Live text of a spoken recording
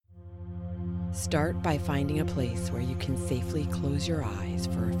Start by finding a place where you can safely close your eyes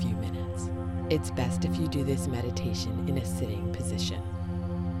for a few minutes. It's best if you do this meditation in a sitting position,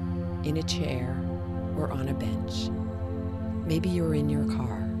 in a chair or on a bench. Maybe you're in your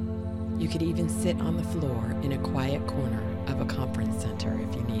car. You could even sit on the floor in a quiet corner of a conference center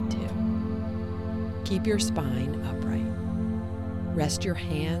if you need to. Keep your spine upright. Rest your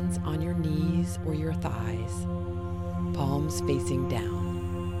hands on your knees or your thighs, palms facing down.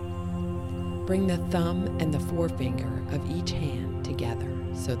 Bring the thumb and the forefinger of each hand together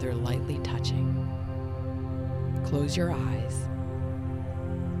so they're lightly touching. Close your eyes.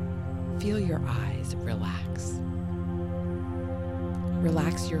 Feel your eyes relax.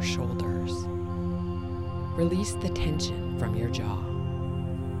 Relax your shoulders. Release the tension from your jaw.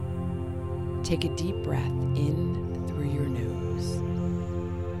 Take a deep breath in through your nose.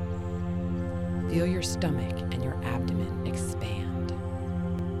 Feel your stomach and your abdomen expand.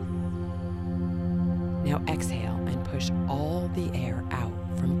 Now exhale and push all the air out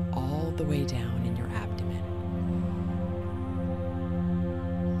from all the way down in your abdomen.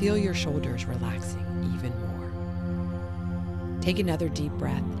 Feel your shoulders relaxing even more. Take another deep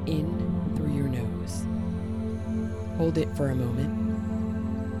breath in through your nose. Hold it for a moment.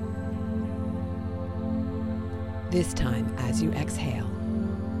 This time, as you exhale,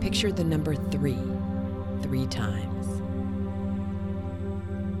 picture the number 3 times.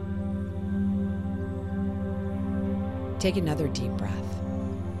 Take another deep breath.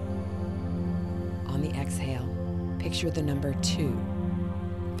 On the exhale, picture the number 2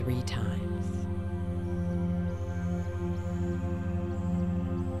 3 times.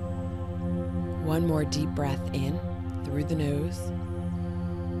 One more deep breath in through the nose,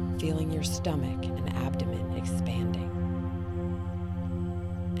 feeling your stomach and abdomen expanding.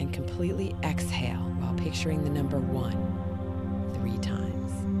 And completely exhale while picturing the number 1 3 times.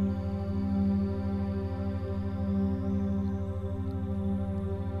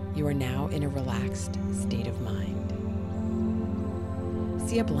 You are now in a relaxed state of mind.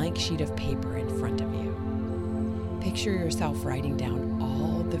 See a blank sheet of paper in front of you. Picture yourself writing down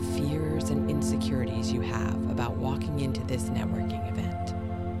all the fears and insecurities you have about walking into this networking event.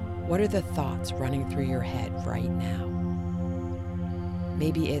 What are the thoughts running through your head right now?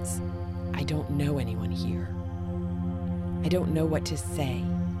 Maybe it's, I don't know anyone here. I don't know what to say.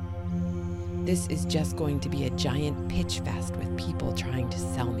 This is just going to be a giant pitch fest with people trying to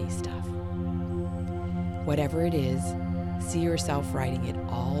sell me stuff. Whatever it is, see yourself writing it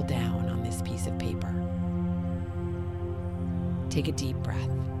all down on this piece of paper. Take a deep breath.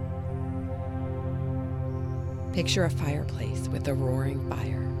 Picture a fireplace with a roaring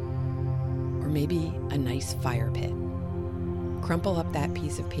fire, or maybe a nice fire pit. Crumple up that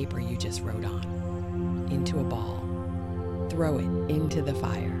piece of paper you just wrote on into a ball. Throw it into the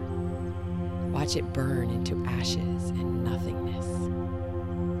fire. Watch it burn into ashes and nothingness.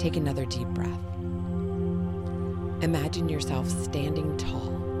 Take another deep breath. Imagine yourself standing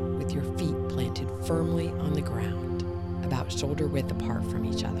tall with your feet planted firmly on the ground, about shoulder width apart from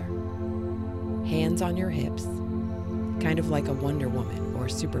each other. Hands on your hips, kind of like a Wonder Woman or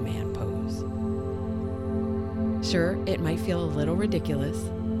Superman pose. Sure, it might feel a little ridiculous.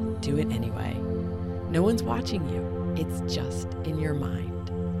 Do it anyway. No one's watching you. It's just in your mind.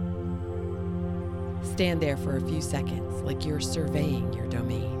 Stand there for a few seconds like you're surveying your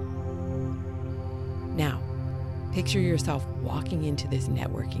domain. Now, picture yourself walking into this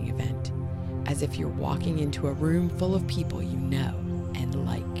networking event as if you're walking into a room full of people you know and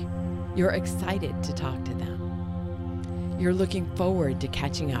like. You're excited to talk to them. You're looking forward to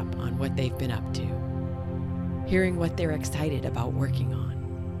catching up on what they've been up to, hearing what they're excited about working on.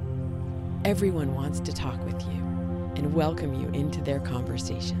 Everyone wants to talk with you and welcome you into their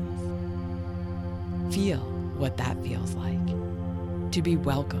conversations. Feel what that feels like, to be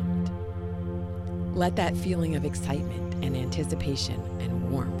welcomed. Let that feeling of excitement and anticipation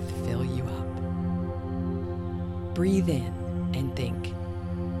and warmth fill you up. Breathe in and think,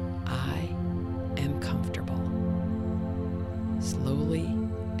 I am comfortable. Slowly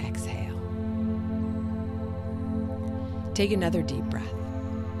exhale. Take another deep breath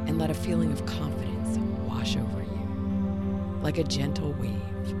and let a feeling of confidence wash over you, like a gentle wave.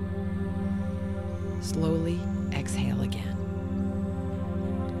 Slowly exhale again.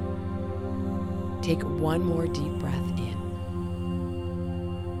 Take one more deep breath in.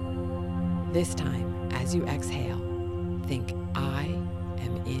 This time, as you exhale, think, I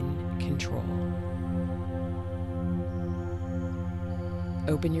am in control.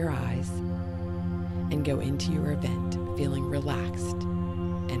 Open your eyes and go into your event feeling relaxed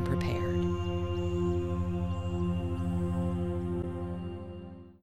and prepared.